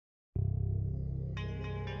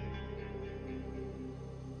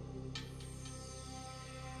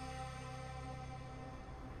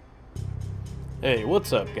Hey,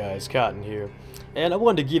 what's up guys, Cotton here, and I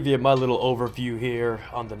wanted to give you my little overview here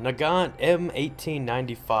on the Nagant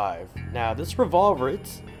M1895. Now this revolver,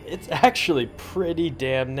 it's actually pretty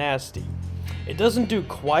damn nasty. It doesn't do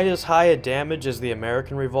quite as high a damage as the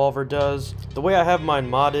American revolver does. The way I have mine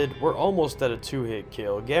modded, we're almost at a 2-hit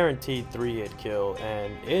kill, guaranteed 3-hit kill,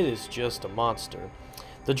 and it is just a monster.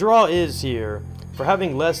 The draw is here, for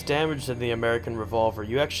having less damage than the American revolver,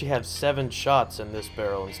 you actually have 7 shots in this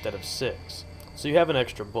barrel instead of 6. So you have an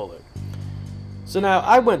extra bullet. So now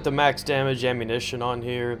I went the max damage ammunition on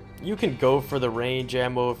here. You can go for the range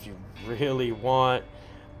ammo if you really want,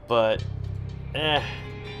 but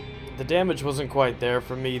the damage wasn't quite there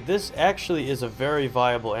for me. This actually is a very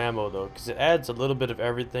viable ammo though, because it adds a little bit of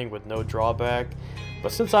everything with no drawback.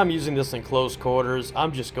 But since I'm using this in close quarters,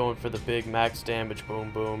 I'm just going for the big max damage boom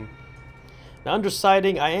boom. Now under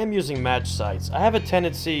sighting, I am using match sights. I have a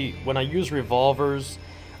tendency when I use revolvers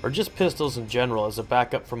or just pistols in general as a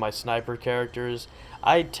backup for my sniper characters,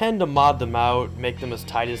 I tend to mod them out, make them as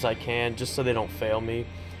tight as I can just so they don't fail me.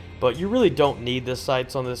 But you really don't need the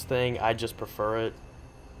sights on this thing, I just prefer it.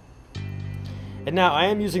 And now I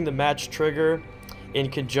am using the match trigger in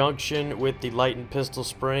conjunction with the lightened pistol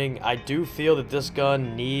spring. I do feel that this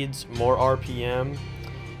gun needs more RPM,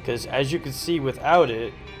 because as you can see without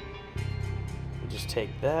it, we'll just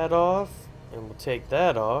take that off, and we'll take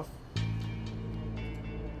that off.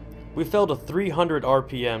 We fell to 300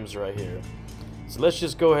 RPMs right here. So let's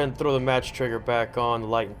just go ahead and throw the match trigger back on, the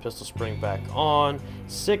lightened pistol spring back on.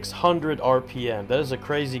 600 RPM. That is a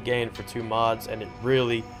crazy gain for 2 mods, and it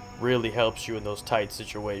really helps you in those tight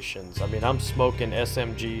situations. I mean, I'm smoking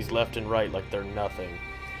SMGs left and right like they're nothing.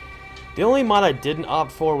 The only mod I didn't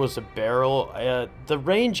opt for was a barrel. The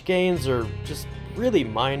range gains are just really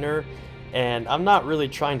minor, and I'm not really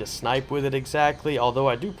trying to snipe with it exactly, although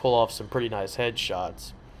I do pull off some pretty nice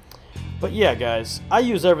headshots. But yeah guys, I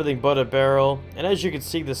use everything but a barrel, and as you can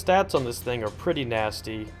see the stats on this thing are pretty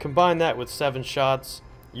nasty. Combine that with 7 shots,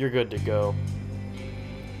 you're good to go.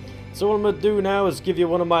 So what I'm going to do now is give you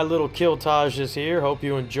one of my little killtages here. Hope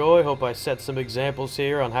you enjoy, hope I set some examples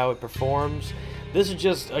here on how it performs. This is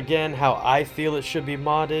just, again, how I feel it should be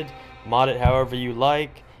modded. Mod it however you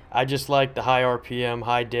like. I just like the high RPM,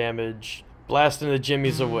 high damage, blasting the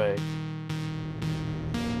jimmies away.